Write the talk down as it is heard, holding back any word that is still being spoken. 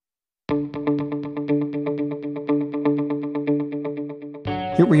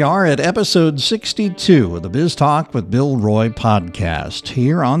Here we are at episode 62 of the Biz Talk with Bill Roy podcast.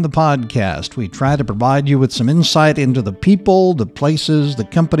 Here on the podcast, we try to provide you with some insight into the people, the places, the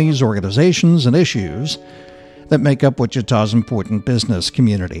companies, organizations, and issues that make up Wichita's important business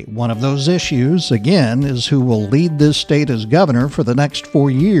community. One of those issues, again, is who will lead this state as governor for the next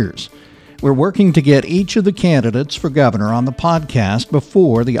 4 years. We're working to get each of the candidates for governor on the podcast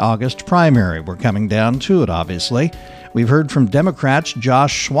before the August primary. We're coming down to it, obviously. We've heard from Democrats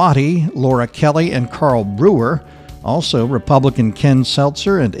Josh Schwate, Laura Kelly, and Carl Brewer. Also, Republican Ken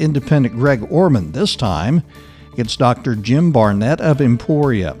Seltzer and Independent Greg Orman. This time, it's Dr. Jim Barnett of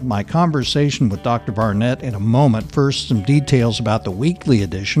Emporia. My conversation with Dr. Barnett in a moment. First, some details about the weekly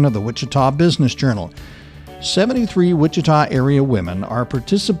edition of the Wichita Business Journal. 73 Wichita area women are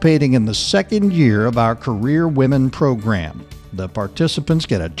participating in the second year of our Career Women program. The participants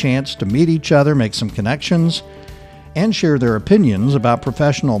get a chance to meet each other, make some connections, and share their opinions about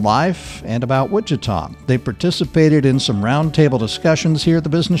professional life and about Wichita. They participated in some roundtable discussions here at the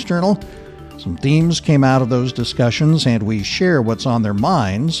Business Journal. Some themes came out of those discussions, and we share what's on their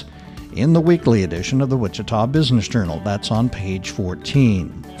minds in the weekly edition of the Wichita Business Journal. That's on page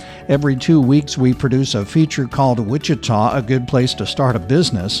 14. Every 2 weeks, we produce a feature called Wichita, a Good Place to Start a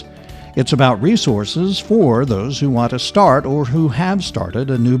Business. It's about resources for those who want to start or who have started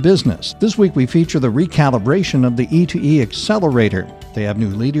a new business. This week, we feature the recalibration of the E2E Accelerator. They have new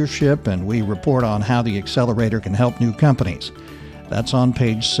leadership, and we report on how the accelerator can help new companies. That's on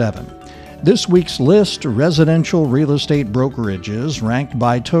page 7. This week's list, residential real estate brokerages ranked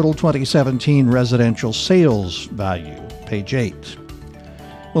by total 2017 residential sales value, page 8.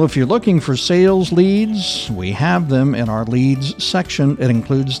 Well, if you're looking for sales leads, we have them in our leads section. It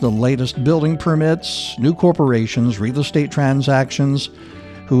includes the latest building permits, new corporations, real estate transactions,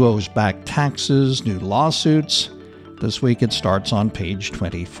 who owes back taxes, new lawsuits. This week it starts on page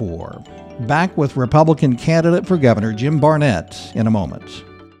 24. Back with Republican candidate for governor Jim Barnett in a moment.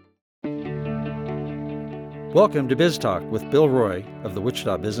 Welcome to Biz Talk with Bill Roy of the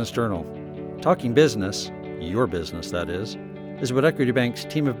Wichita Business Journal. Talking business, your business that is what Equity Bank's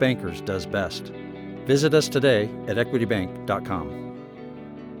team of bankers does best. Visit us today at equitybank.com.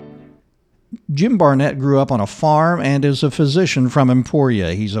 Jim Barnett grew up on a farm and is a physician from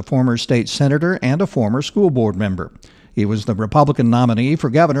Emporia. He's a former state senator and a former school board member. He was the Republican nominee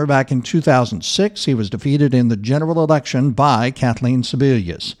for governor back in 2006. He was defeated in the general election by Kathleen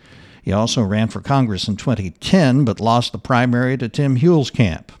Sebelius. He also ran for Congress in 2010, but lost the primary to Tim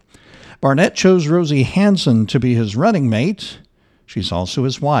Huelskamp. Barnett chose Rosie Hansen to be his running mate. She's also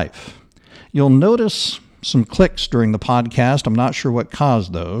his wife. You'll notice some clicks during the podcast. I'm not sure what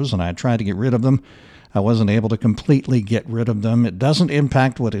caused those, and I tried to get rid of them. I wasn't able to completely get rid of them. It doesn't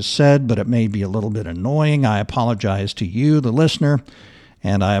impact what is said, but it may be a little bit annoying. I apologize to you, the listener,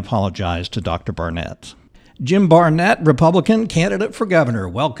 and I apologize to Dr. Barnett. Jim Barnett, Republican candidate for governor.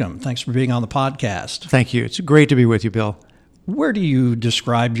 Welcome. Thanks for being on the podcast. Thank you. It's great to be with you, Bill. Where do you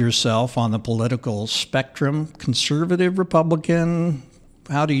describe yourself on the political spectrum? Conservative, Republican?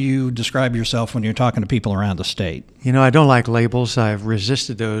 How do you describe yourself when you're talking to people around the state? You know, I don't like labels. I've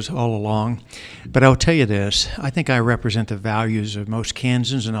resisted those all along. But I'll tell you this. I think I represent the values of most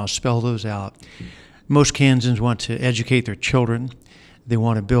Kansans, and I'll spell those out. Most Kansans want to educate their children. They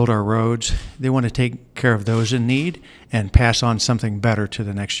want to build our roads. They want to take care of those in need and pass on something better to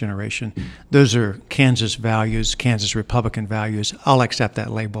the next generation. Those are Kansas values, Kansas Republican values. I'll accept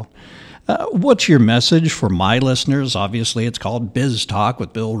that label. What's your message for my listeners? Obviously, it's called Biz Talk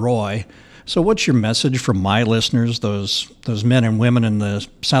with Bill Roy. So what's your message for my listeners, those men and women in the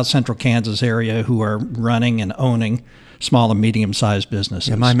South Central Kansas area who are running and owning small and medium-sized businesses?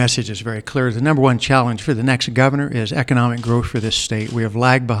 Yeah, my message is very clear. The number one challenge for the next governor is economic growth for this state. We have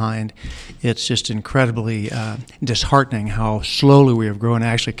lagged behind. It's just incredibly disheartening how slowly we have grown,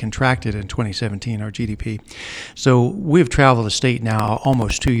 actually contracted in 2017, our GDP. So we've traveled the state now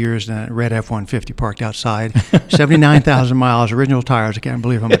almost 2 years in a red F-150 parked outside. 79,000 miles, original tires. I can't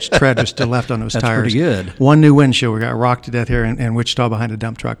believe how much tread is still left on those That's tires. Pretty good. One new windshield. We got rocked to death here in Wichita behind a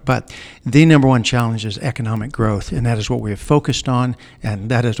dump truck. But the number one challenge is economic growth, and that is what we have focused on,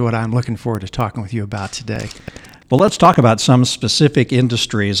 and that is what I'm looking forward to talking with you about today. Well, let's talk about some specific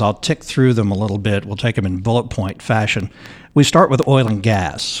industries. I'll tick through them a little bit. We'll take them in bullet point fashion. We start with oil and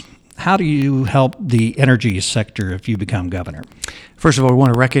gas. How do you help the energy sector if you become governor? First of all, we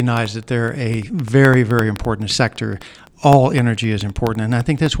want to recognize that they're a very, very important sector. all energy is important. And I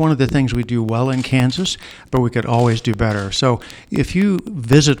think that's one of the things we do well in Kansas, but we could always do better. So if you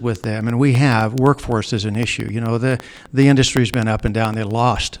visit with them, and we have, workforce is an issue. You know, the industry's been up and down. They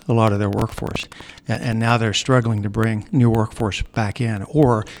lost a lot of their workforce, and now they're struggling to bring new workforce back in.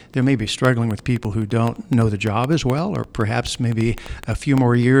 Or they may be struggling with people who don't know the job as well, or perhaps maybe a few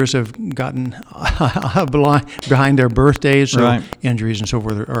more years have gotten behind their birthdays, so right. Injuries and so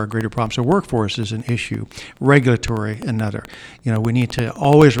forth are a greater problem. So workforce is an issue. Regulatory, another. You know, we need to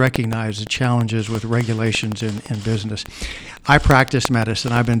always recognize the challenges with regulations in business. I practice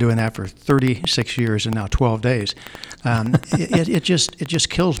medicine. I've been doing that for 36 years and now 12 days. It just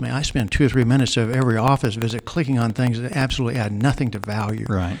kills me. I spend 2 or 3 minutes of every office visit clicking on things that absolutely add nothing to value.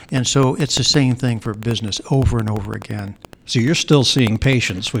 Right. And so it's the same thing for business over and over again. So you're still seeing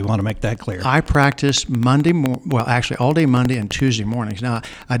patients. We want to make that clear. I practice actually all day Monday and Tuesday mornings. Now,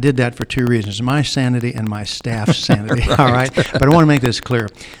 I did that for 2 reasons, my sanity and my staff's sanity, right. All right? But I want to make this clear.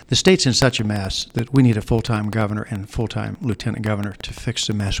 The state's in such a mess that we need a full-time governor and full-time lieutenant governor to fix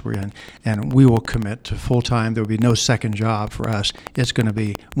the mess we're in, and we will commit to full-time. There will be no second job for us. It's going to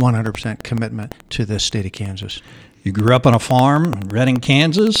be 100% commitment to the state of Kansas. You grew up on a farm in Redding,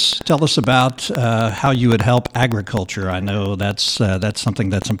 Kansas. Tell us about how you would help agriculture. I know that's something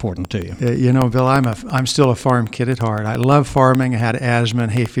that's important to you. You know, Bill, I'm still a farm kid at heart. I love farming. I had asthma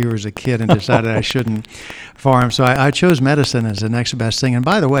and hay fever as a kid and decided I shouldn't farm. So I chose medicine as the next best thing. And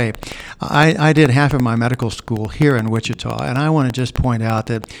by the way, I did half of my medical school here in Wichita. And I want to just point out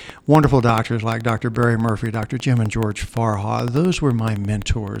that wonderful doctors like Dr. Barry Murphy, Dr. Jim and George Farha, those were my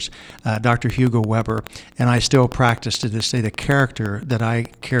mentors. Dr. Hugo Weber, and I still practice to this day the character that I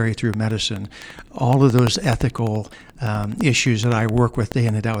carry through medicine. All of those ethical issues that I work with day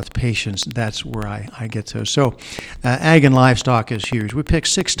in and out with patients, that's where I get those. So ag and livestock is huge. We picked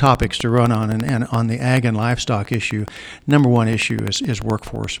 6 topics to run on, and on the ag and livestock issue, number one issue is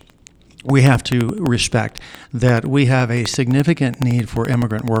workforce. We have to respect that we have a significant need for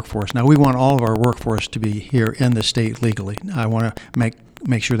immigrant workforce. Now, we want all of our workforce to be here in the state legally. I want to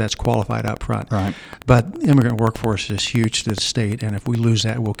make sure that's qualified up front. Right. But immigrant workforce is huge to the state, and if we lose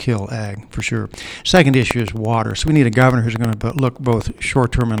that, we'll kill ag for sure. Second issue is water. So we need a governor who's going to look both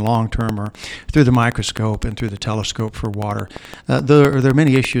short-term and long-term, or through the microscope and through the telescope for water. There are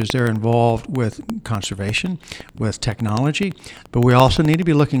many issues that are involved with conservation, with technology, but we also need to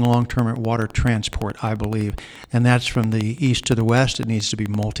be looking long-term at water transport, I believe, and that's from the east to the west. It needs to be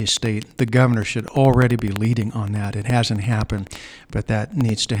multi-state. The governor should already be leading on that. It hasn't happened, but that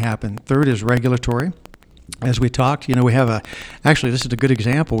needs to happen. Third is regulatory. As we talked, you know, we have actually this is a good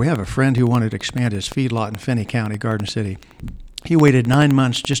example. We have a friend who wanted to expand his feedlot in Finney County, Garden City. He waited 9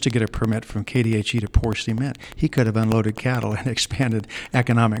 months just to get a permit from KDHE to pour cement. He could have unloaded cattle and expanded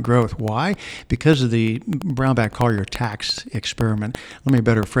economic growth. Why? Because of the Brownback-Collier tax experiment. Let me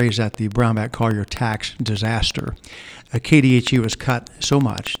better phrase that, the Brownback-Collier tax disaster. KDHE was cut so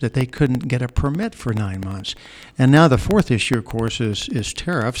much that they couldn't get a permit for 9 months. And now the fourth issue, of course, is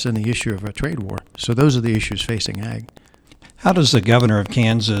tariffs and the issue of a trade war. So those are the issues facing ag. How does the governor of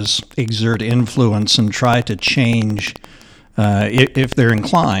Kansas exert influence and try to change, if they're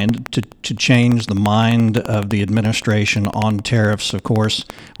inclined, to change the mind of the administration on tariffs? Of course,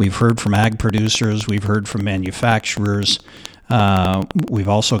 we've heard from ag producers, we've heard from manufacturers. We've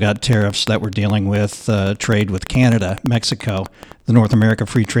also got tariffs that we're dealing with, trade with Canada, Mexico, the North America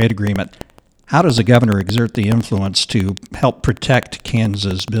Free Trade Agreement. How does the governor exert the influence to help protect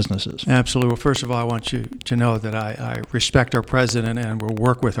Kansas businesses? Absolutely. Well, first of all, I want you to know that I respect our president and will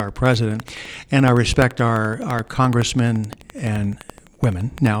work with our president, and I respect our congressmen and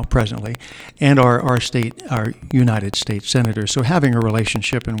women now presently, and our United States senators. So having a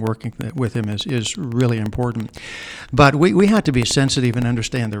relationship and working with him is really important. But we have to be sensitive and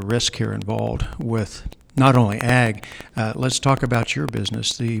understand the risk here involved with not only ag. Let's talk about your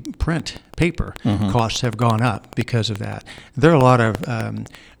business. The print paper costs have gone up because of that. There are a lot of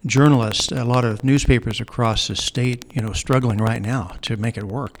journalists, a lot of newspapers across the state, struggling right now to make it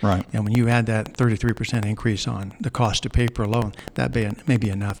work. Right. And when you add that 33% increase on the cost of paper alone, that may be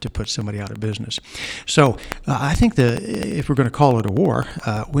enough to put somebody out of business. So I think if we're going to call it a war,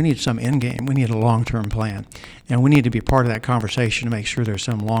 we need some end game. We need a long-term plan. And we need to be part of that conversation to make sure there's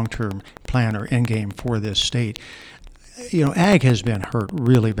some long-term plan or end game for this state. Ag has been hurt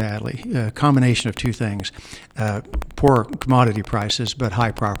really badly. A combination of two things, poor commodity prices, but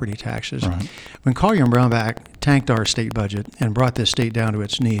high property taxes. Right. When Collier and Brownback tanked our state budget and brought this state down to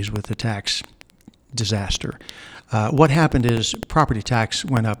its knees with the tax disaster. What happened is property tax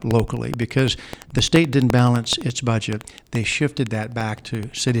went up locally because the state didn't balance its budget. They shifted that back to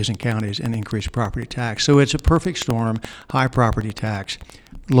cities and counties and increased property tax. So it's a perfect storm, high property tax,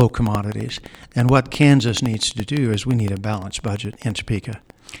 low commodities. And what Kansas needs to do is we need a balanced budget in Topeka.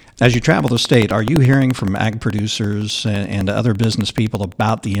 As you travel the state, are you hearing from ag producers and other business people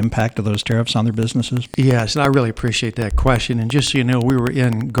about the impact of those tariffs on their businesses? Yes, and I really appreciate that question. And just so you know, we were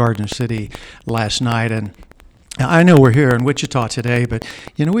in Garden City last night, and I know we're here in Wichita today, but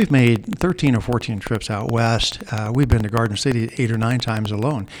we've made 13 or 14 trips out west. We've been to Garden City 8 or 9 times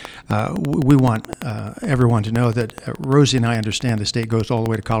alone. We want everyone to know that Rosie and I understand the state goes all the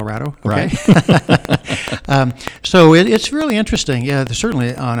way to Colorado. Okay? Right. So it's really interesting. Yeah,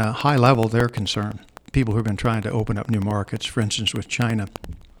 certainly on a high level, they're concerned. People who've been trying to open up new markets, for instance, with China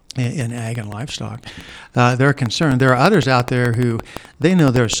in ag and livestock, they're concerned. There are others out there who they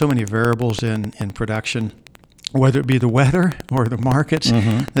know there are so many variables in production, whether it be the weather or the markets,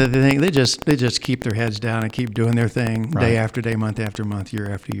 they just keep their heads down and keep doing their thing day after day, month after month,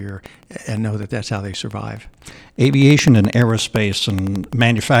 year after year, and know that that's how they survive. Aviation and aerospace and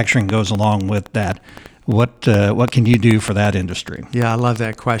manufacturing goes along with that. What can you do for that industry? Yeah, I love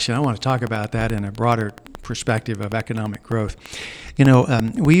that question. I want to talk about that in a broader perspective of economic growth.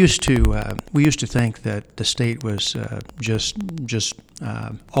 We used to think that the state was just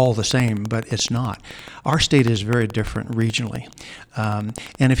all the same, but it's not. Our state is very different regionally,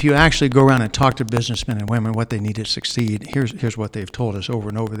 and if you actually go around and talk to businessmen and women what they need to succeed, here's what they've told us over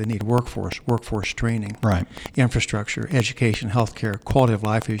and over: they need workforce training, right, infrastructure, education, healthcare, quality of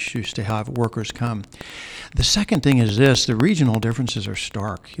life issues to have workers come. The second thing is this: the regional differences are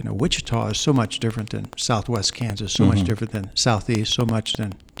stark. Wichita is so much different than Southwest Kansas, so much different than Southeast, so much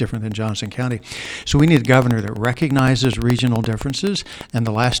different than Johnson County. So we need a governor that recognizes regional differences. And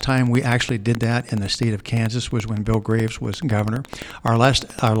the last time we actually did that in the state of Kansas was when Bill Graves was governor. Our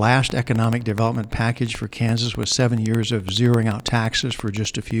last economic development package for Kansas was 7 years of zeroing out taxes for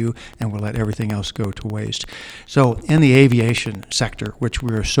just a few, and we'll let everything else go to waste. So in the aviation sector, which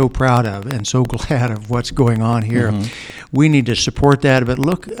we're so proud of and so glad of what's going on here, we need to support that, but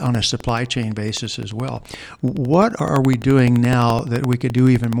look on a supply chain basis as well. What are we doing now that we could do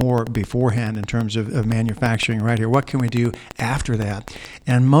even more beforehand in terms of manufacturing right here? What can we do after that?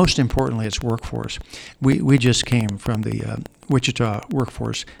 And most importantly, it's workforce. We just came from the Wichita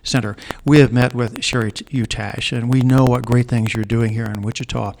Workforce Center. We have met with Sherry Utash, and we know what great things you're doing here in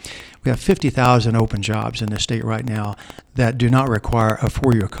Wichita. We have 50,000 open jobs in the state right now that do not require a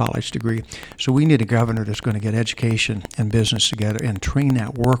 4-year college degree. So we need a governor that's going to get education and business together and train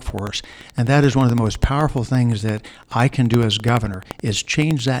that workforce. And that is one of the most powerful things that I can do as governor, is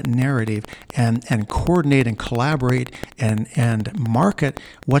change that narrative and coordinate and collaborate and market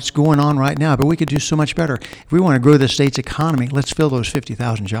what's going on right now. But we could do so much better. If we want to grow the state's economy, let's fill those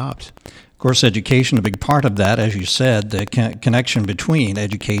 50,000 jobs. Of course, education, a big part of that, as you said, the connection between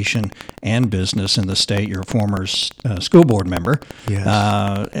education and business in the state. You're a former school board member.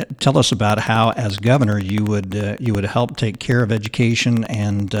 Yes. Tell us about how, as governor, you would help take care of education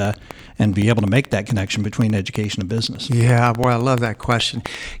and be able to make that connection between education and business. Yeah, boy, I love that question.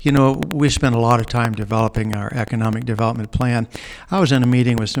 We spent a lot of time developing our economic development plan. I was in a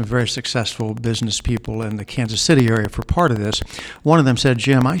meeting with some very successful business people in the Kansas City area for part of this. One of them said,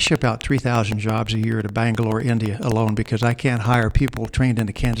 "Jim, I ship out 3,000 jobs a year to Bangalore, India alone because I can't hire people trained in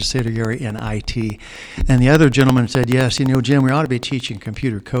the Kansas City area in IT." And the other gentleman said, "Yes, Jim, we ought to be teaching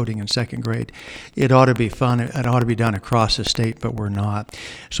computer coding in 2nd grade. It ought to be fun. It ought to be done across the state, but we're not."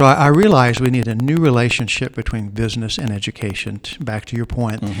 So I realized we need a new relationship between business and education. Back to your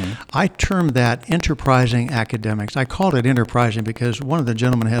point, I termed that enterprising academics. I called it enterprising because one of the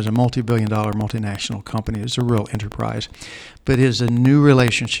gentlemen has a multi-billion-dollar multinational company. It's a real enterprise, but it is a new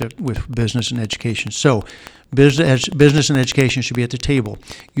relationship with business and education. So business and education should be at the table.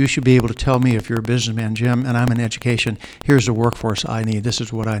 You should be able to tell me, if you're a businessman, Jim, and I'm in education, here's the workforce I need, this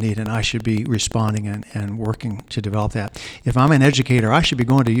is what I need, and I should be responding and working to develop that. If I'm an educator, I should be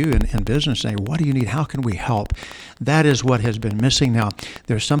going to you in business and say, what do you need? How can we help? That is what has been missing now.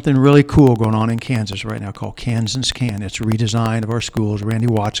 There's something really cool going on in Kansas right now called Kansans Can. It's a redesign of our schools. Randy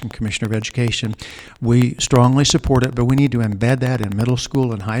Watson, Commissioner of Education, we strongly support it, but we need to embed that in middle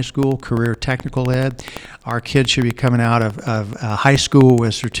school and high school, career technical ed. Our kids should be coming out of high school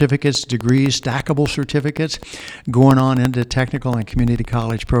with certificates, degrees, stackable certificates, going on into technical and community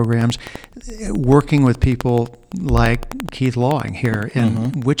college programs, working with people like Keith Lawing here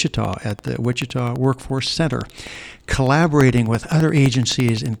in Wichita at the Wichita Workforce Center, collaborating with other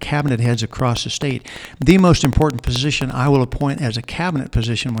agencies and cabinet heads across the state. The most important position I will appoint as a cabinet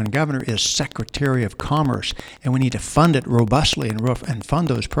position when governor is Secretary of Commerce, and we need to fund it robustly and fund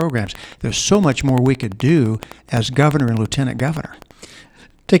those programs. There's so much more we could do as governor and lieutenant governor.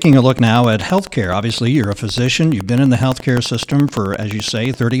 Taking a look now at healthcare. Obviously, you're a physician. You've been in the healthcare system for, as you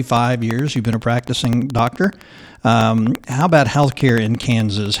say, 35 years. You've been a practicing doctor. How about healthcare in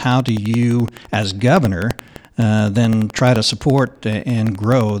Kansas? How do you, as governor, then try to support and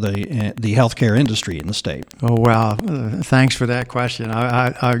grow the healthcare industry in the state? Oh, wow. Thanks for that question.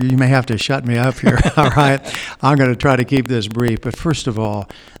 You may have to shut me up here. All right. I'm going to try to keep this brief. But first of all,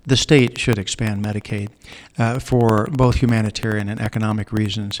 the state should expand Medicaid for both humanitarian and economic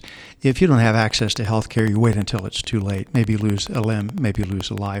reasons. If you don't have access to health care, you wait until it's too late. Maybe lose a limb, maybe lose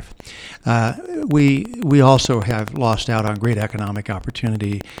a life. We also have lost out on great economic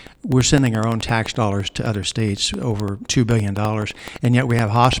opportunity. We're sending our own tax dollars to other states, over $2 billion, and yet we have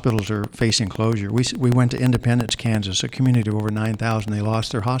hospitals that are facing closure. We went to Independence, Kansas, a community of over 9,000. They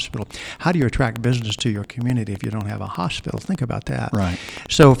lost their hospital. How do you attract business to your community if you don't have a hospital? Think about that. Right.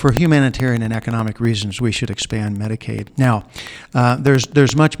 So for humanitarian and economic reasons, we should expand Medicaid. Now,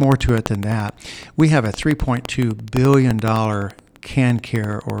 there's much more to it than that. We have a $3.2 billion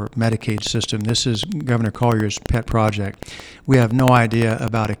CanCare or Medicaid system. This is Governor Collier's pet project. We have no idea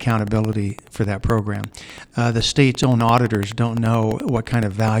about accountability for that program. The state's own auditors don't know what kind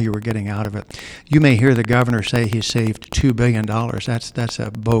of value we're getting out of it. You may hear the governor say he saved $2 billion. That's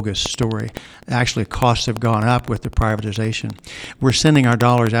a bogus story. Actually, costs have gone up with the privatization. We're sending our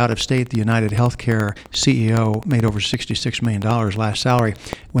dollars out of state. The United Healthcare CEO made over $66 million last salary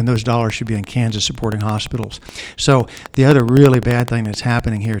when those dollars should be in Kansas supporting hospitals. So the other really bad thing that's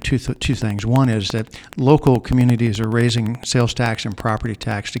happening here, two things. One is that local communities are raising sales tax and property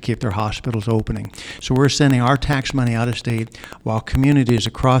tax to keep their hospitals opening. So we're sending our tax money out of state while communities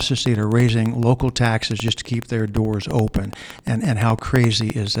across the state are raising local taxes just to keep their doors open. And how crazy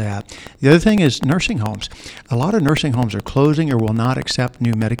is that? The other thing is nursing homes. A lot of nursing homes are closing or will not accept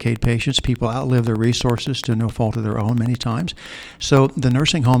new Medicaid patients. People outlive their resources to no fault of their own many times. So the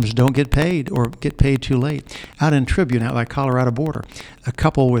nursing homes don't get paid or get paid too late. Out in Tribune, out by Colorado border, a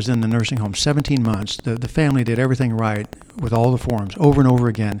couple was in the nursing home 17 months. The family did everything right with all the forms over and over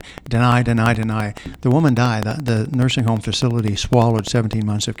again. Deny. The woman died. The nursing home facility swallowed 17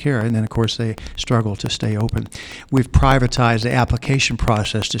 months of care, and then, of course, they struggled to stay open. We've privatized the application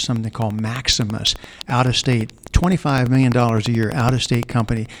process to something called Maximus, out-of-state, $25 million a year out-of-state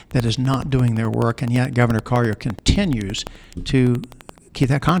company that is not doing their work, and yet Governor Collier continues to keep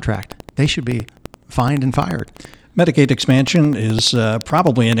that contract. They should be fined and fired. Medicaid expansion is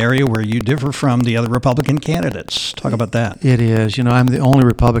probably an area where you differ from the other Republican candidates. Talk about that. It is. I'm the only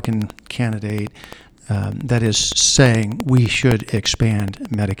Republican candidate that is saying we should expand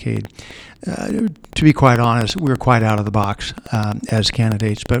Medicaid. To be quite honest, we're quite out of the box as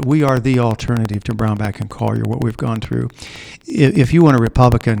candidates, but we are the alternative to Brownback and Collier, what we've gone through. If you want a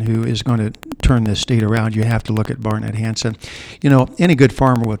Republican who is going to turn this state around, you have to look at Barnett Hanson. Any good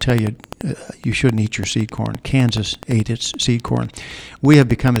farmer will tell you you shouldn't eat your seed corn. Kansas ate its seed corn. We have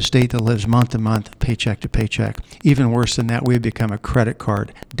become a state that lives month to month, paycheck to paycheck. Even worse than that, we've become a credit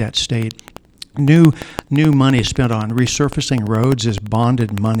card debt state. New money spent on resurfacing roads is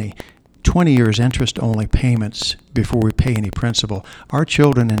bonded money. 20 years interest-only payments before we pay any principal. Our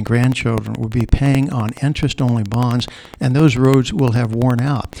children and grandchildren will be paying on interest-only bonds, and those roads will have worn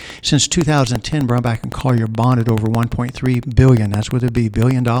out. Since 2010, Brownback and Collier bonded over $1.3 billion. That's what it'd be, $1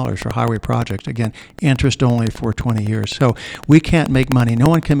 billion for highway projects. Again, interest-only for 20 years. So we can't make money. No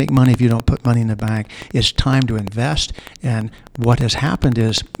one can make money if you don't put money in the bank. It's time to invest, and what has happened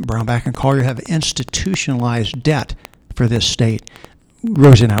is Brownback and Collier have institutionalized debt for this state.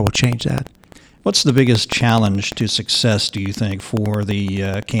 Rosie and I will change that. What's the biggest challenge to success, do you think, for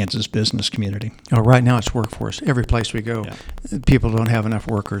the Kansas business community? Right now it's workforce. Every place we go, people don't have enough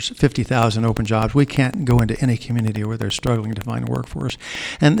workers. 50,000 open jobs. We can't go into any community where they're struggling to find a workforce.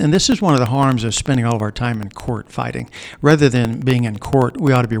 And this is one of the harms of spending all of our time in court fighting. Rather than being in court,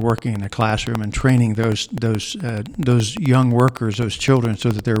 we ought to be working in the classroom and training those young workers, those children,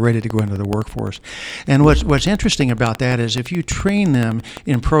 so that they're ready to go into the workforce. And what's interesting about that is if you train them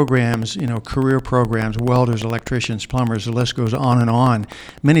in programs, career career programs, welders, electricians, plumbers, the list goes on and on.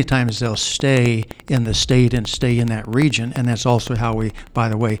 Many times they'll stay in the state and stay in that region, and that's also how we, by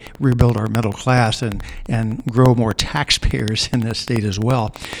the way, rebuild our middle class and grow more taxpayers in this state as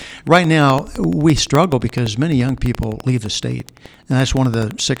well. Right now, we struggle because many young people leave the state. And that's one of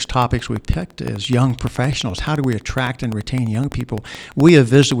the 6 topics we picked is young professionals. How do we attract and retain young people? We have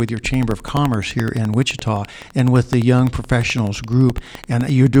visited with your Chamber of Commerce here in Wichita and with the Young Professionals Group, and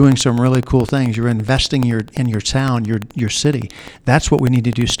you're doing some really cool things. You're investing in your town, your city. That's what we need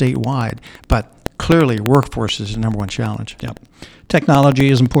to do statewide. But clearly, workforce is the number one challenge. Yep. Technology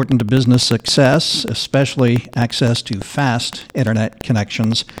is important to business success, especially access to fast internet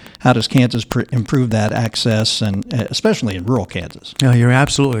connections. How does Kansas improve that access, and especially in rural Kansas? No, you're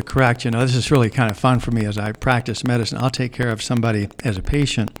absolutely correct. This is really kind of fun for me as I practice medicine. I'll take care of somebody as a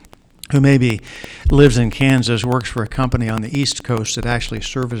patient who maybe lives in Kansas, works for a company on the East Coast that actually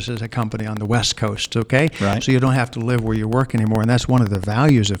services a company on the West Coast, okay? Right. So you don't have to live where you work anymore, and that's one of the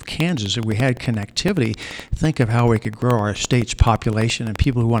values of Kansas. If we had connectivity, think of how we could grow our state's population and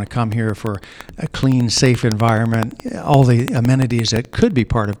people who want to come here for a clean, safe environment, all the amenities that could be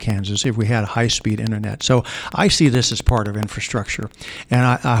part of Kansas if we had high-speed internet. So I see this as part of infrastructure, and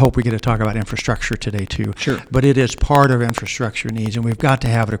I hope we get to talk about infrastructure today too. Sure. But it is part of infrastructure needs, and we've got to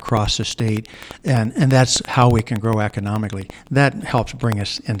have it across the state, and that's how we can grow economically. That helps bring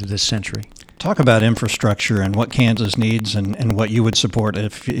us into this century. Talk about infrastructure and what Kansas needs and what you would support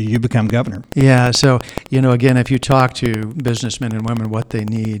if you become governor. Yeah, so, again, if you talk to businessmen and women what they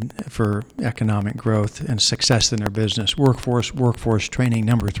need for economic growth and success in their business, workforce training,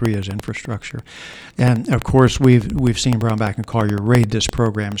 number 3 is infrastructure. And, of course, we've seen Brownback and Collier raid this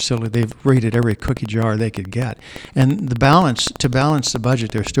program. So they've raided every cookie jar they could get. And to balance the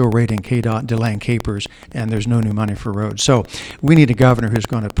budget, they're still raiding KDOT, delaying capers, and there's no new money for roads. So we need a governor who's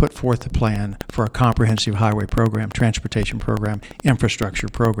going to put forth a plan for a comprehensive highway program, transportation program, infrastructure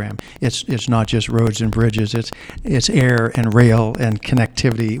program. It's not just roads and bridges. It's air and rail and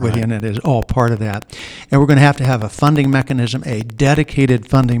connectivity within it is all part of that. And we're going to have a funding mechanism, a dedicated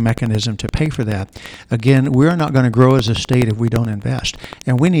funding mechanism to pay for that. Again, we're not going to grow as a state if we don't invest.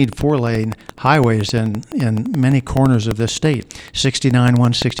 And we need 4-lane highways in many corners of this state. 69,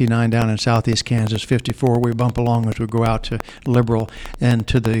 169 down in southeast Kansas, 54 we bump along as we go out to Liberal and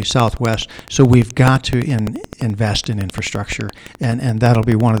to the southwest. So we've got to invest in infrastructure, and that'll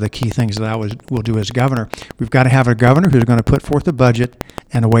be one of the key things that I will do as governor. We've got to have a governor who's going to put forth a budget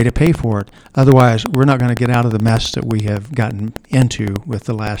and a way to pay for it. Otherwise, we're not going to get out of the mess that we have gotten into with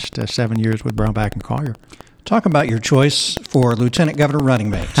the last 7 years with Brownback and Collier. Talk about your choice for Lieutenant Governor running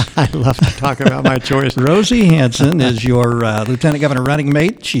mates. I love to talk about my choice. Rosie Hanson is your Lieutenant Governor running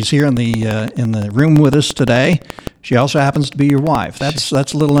mate. She's here in the room with us today. She also happens to be your wife. That's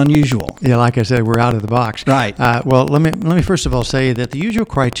a little unusual. Yeah, like I said, we're out of the box. Right. Well, let me first of all say that the usual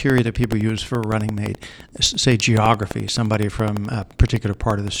criteria that people use for a running mate, say geography, somebody from a particular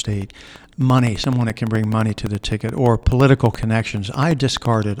part of the state, money, someone that can bring money to the ticket, or political connections. I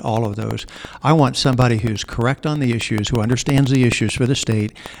discarded all of those. I want somebody who's correct on the issues, who understands the issues for the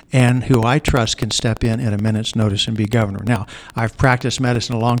state, and who I trust can step in at a minute's notice and be governor. Now, I've practiced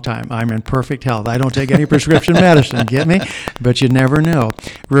medicine a long time. I'm in perfect health. I don't take any prescription medicine, get me? But you never know.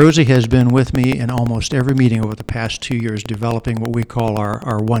 Rosie has been with me in almost every meeting over the past 2 years developing what we call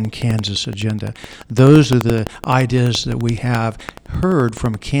our One Kansas agenda. Those are the ideas that we have heard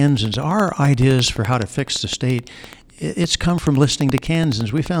from Kansans. Our ideas for how to fix the state, it's come from listening to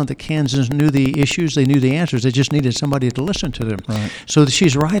Kansans. We found that Kansans knew the issues, they knew the answers, they just needed somebody to listen to them. Right. So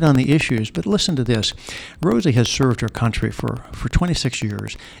she's right on the issues, but listen to this. Rosie has served her country for 26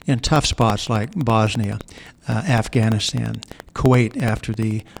 years in tough spots like Bosnia, Afghanistan, Kuwait after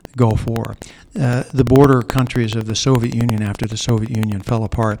the Gulf War, the border countries of the Soviet Union after the Soviet Union fell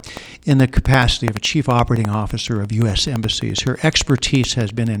apart, in the capacity of a chief operating officer of U.S. embassies. Her expertise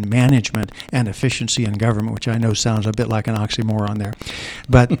has been in management and efficiency in government, which I know sounds a bit like an oxymoron there.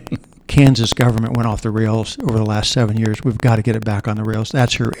 But Kansas government went off the rails over the last 7 years. We've got to get it back on the rails.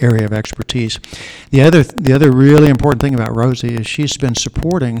 That's her area of expertise. The other really important thing about Rosie is she's been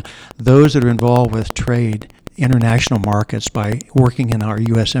supporting those that are involved with trade, international markets, by working in our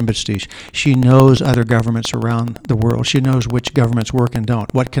U.S. embassies. She knows other governments around the world. She knows which governments work and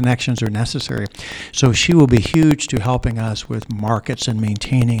don't, what connections are necessary. So she will be huge to helping us with markets and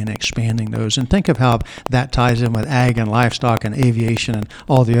maintaining and expanding those. And think of how that ties in with ag and livestock and aviation and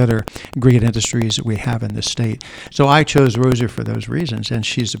all the other great industries that we have in this state. So I chose Rosie for those reasons, and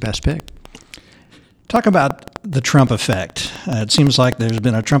she's the best pick. Talk about the Trump effect? It seems like there's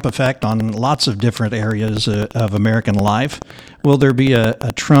been a Trump effect on lots of different areas of American life. Will there be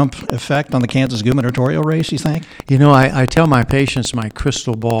a Trump effect on the Kansas gubernatorial race, you think? You know, I tell my patients my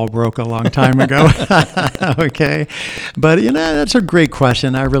crystal ball broke a long time ago. Okay. But, that's a great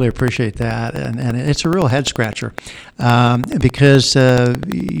question. I really appreciate that. And it's a real head scratcher because,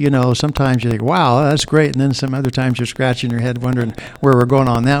 sometimes you think, wow, that's great. And then some other times you're scratching your head wondering where we're going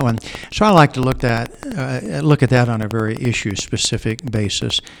on that one. So I like to look at that on a very issue-specific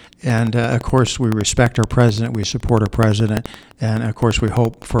basis. And, of course, we respect our president. We support our president. And, of course, we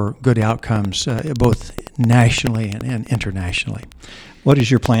hope for good outcomes both nationally and internationally. What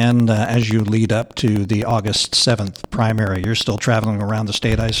is your plan as you lead up to the August 7th primary? You're still traveling around the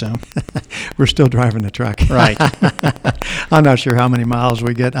state, I assume? We're still driving the truck. Right. I'm not sure how many miles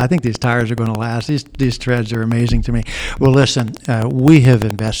we get. I think these tires are going to last. These treads are amazing to me. Well, listen, we have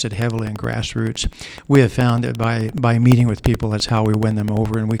invested heavily in grassroots. We have found that by meeting with people, that's how we win them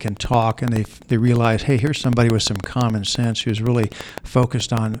over, and we can talk, and they realize, hey, here's somebody with some common sense who's really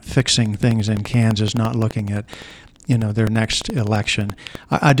focused on fixing things in Kansas, not looking at their next election.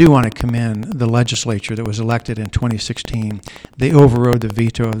 I do want to commend the legislature that was elected in 2016. They overrode the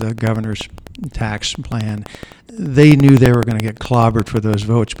veto of the governor's tax plan. They knew they were going to get clobbered for those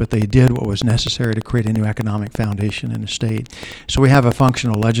votes, but they did what was necessary to create a new economic foundation in the state. So we have a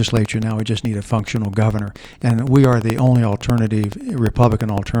functional legislature now. We just need a functional governor. And we are the only alternative, Republican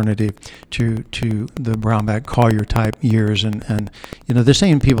alternative to the Brownback Collier type years. And the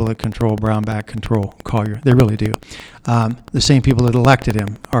same people that control Brownback control Collier. They really do. The same people that elected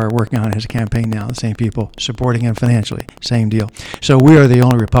him are working on his campaign now. The same people supporting him financially. Same deal. So we are the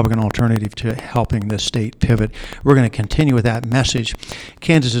only Republican alternative to helping this state pivot. We're going to continue with that message.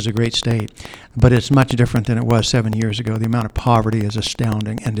 Kansas is a great state, but it's much different than it was 7 years ago. The amount of poverty is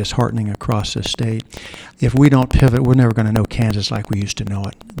astounding and disheartening across this state. If we don't pivot, we're never going to know Kansas like we used to know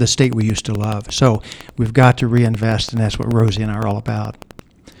it, the state we used to love. So we've got to reinvest, and that's what Rosie and I are all about.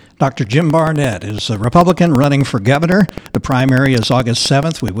 Dr. Jim Barnett is a Republican running for governor. The primary is August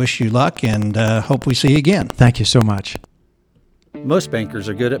 7th. We wish you luck and hope we see you again. Thank you so mumuch. Most bankers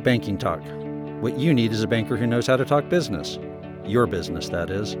are good at banking talk. What you need is a banker who knows how to talk business. Your business,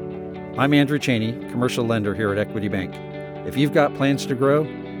 that is. I'm Andrew Cheney, commercial lender here at Equity Bank. If you've got plans to grow,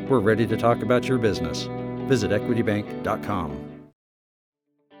 we're ready to talk about your business. Visit equitybank.com.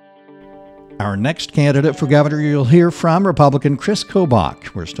 Our next candidate for governor you'll hear from, Republican Chris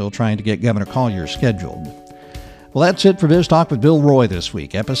Kobach. We're still trying to get Governor Collier scheduled. Well, that's it for Biz Talk with Bill Roy this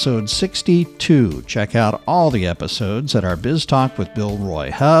week, episode 62. Check out all the episodes at our Biz Talk with Bill Roy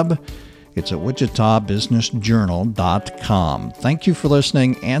hub. It's at WichitaBusinessJournal.com. Thank you for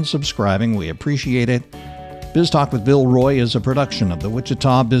listening and subscribing. We appreciate it. Biz Talk with Bill Roy is a production of the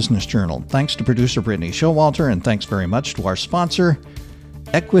Wichita Business Journal. Thanks to producer Brittany Showalter, and thanks very much to our sponsor,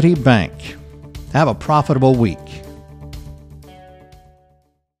 Equity Bank. Have a profitable week.